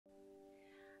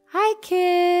Hi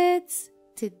kids!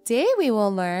 Today we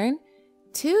will learn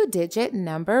two-digit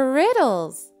number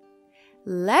riddles.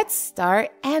 Let's start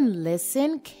and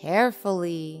listen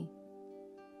carefully.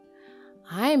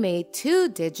 I'm a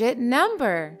two-digit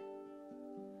number.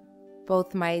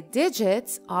 Both my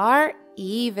digits are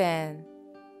even.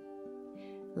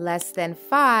 Less than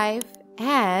 5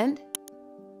 and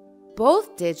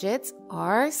both digits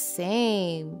are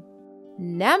same.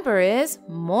 Number is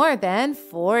more than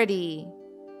 40.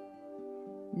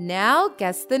 Now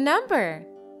guess the number.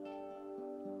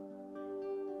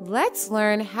 Let's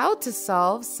learn how to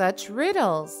solve such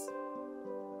riddles.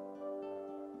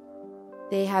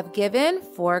 They have given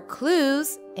 4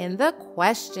 clues in the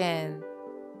question.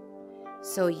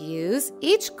 So use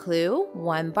each clue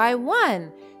one by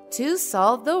one to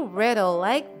solve the riddle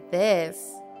like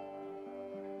this.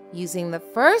 Using the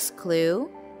first clue,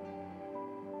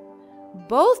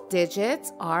 both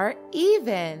digits are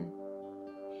even.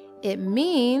 It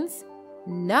means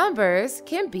numbers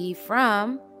can be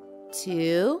from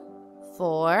 2,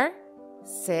 4,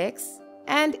 6,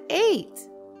 and 8.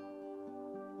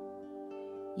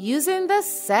 Using the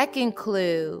second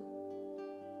clue,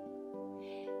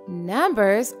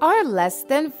 numbers are less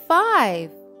than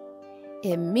 5.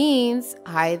 It means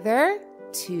either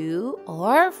 2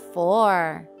 or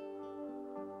 4.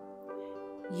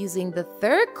 Using the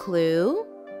third clue,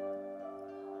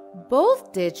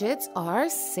 both digits are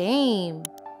same.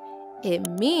 It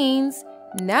means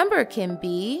number can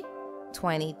be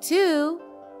 22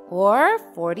 or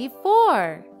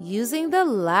 44. Using the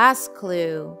last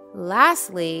clue,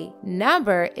 lastly,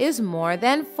 number is more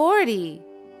than 40.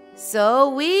 So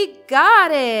we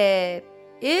got it!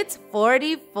 It's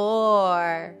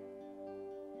 44.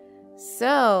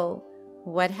 So,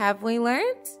 what have we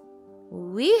learned?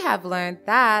 We have learned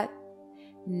that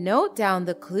note down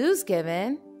the clues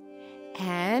given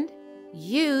and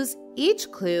use each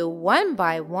clue one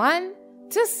by one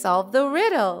to solve the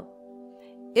riddle.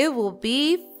 It will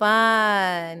be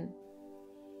fun.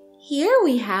 Here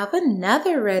we have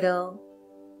another riddle.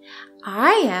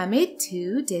 I am a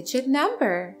two-digit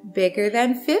number, bigger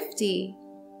than 50.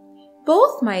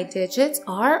 Both my digits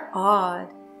are odd,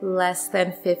 less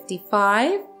than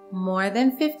 55, more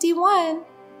than 51.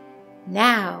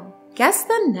 Now, guess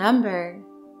the number.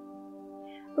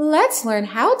 Let's learn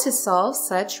how to solve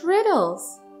such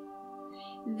riddles.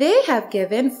 They have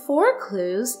given 4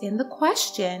 clues in the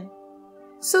question.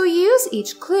 So use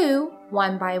each clue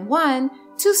one by one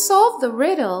to solve the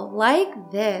riddle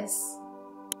like this.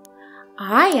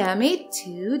 I am a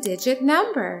two-digit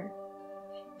number,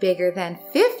 bigger than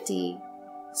 50.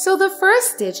 So the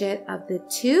first digit of the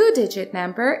two-digit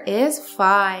number is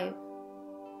 5.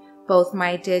 Both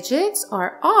my digits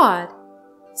are odd,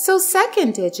 so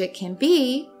second digit can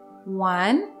be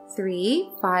 1,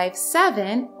 3, 5,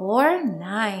 7, or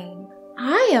 9.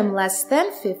 I am less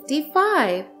than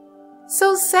 55,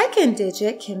 so second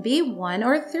digit can be 1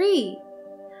 or 3.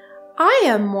 I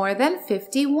am more than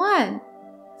 51,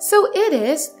 so it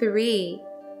is 3.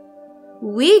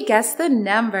 We guessed the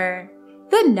number.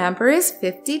 The number is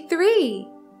 53.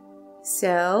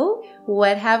 So,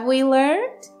 what have we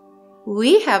learned?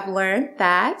 We have learned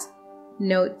that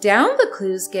note down the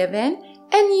clues given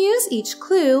and use each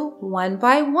clue one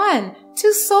by one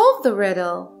to solve the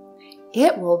riddle.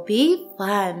 It will be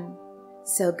fun.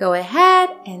 So go ahead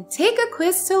and take a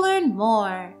quiz to learn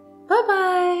more.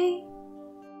 Bye-bye.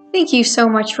 Thank you so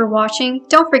much for watching.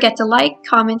 Don't forget to like,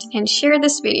 comment, and share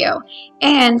this video.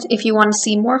 And if you want to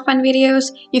see more fun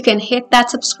videos, you can hit that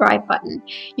subscribe button.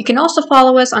 You can also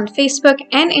follow us on Facebook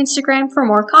and Instagram for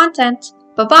more content.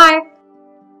 Bye-bye!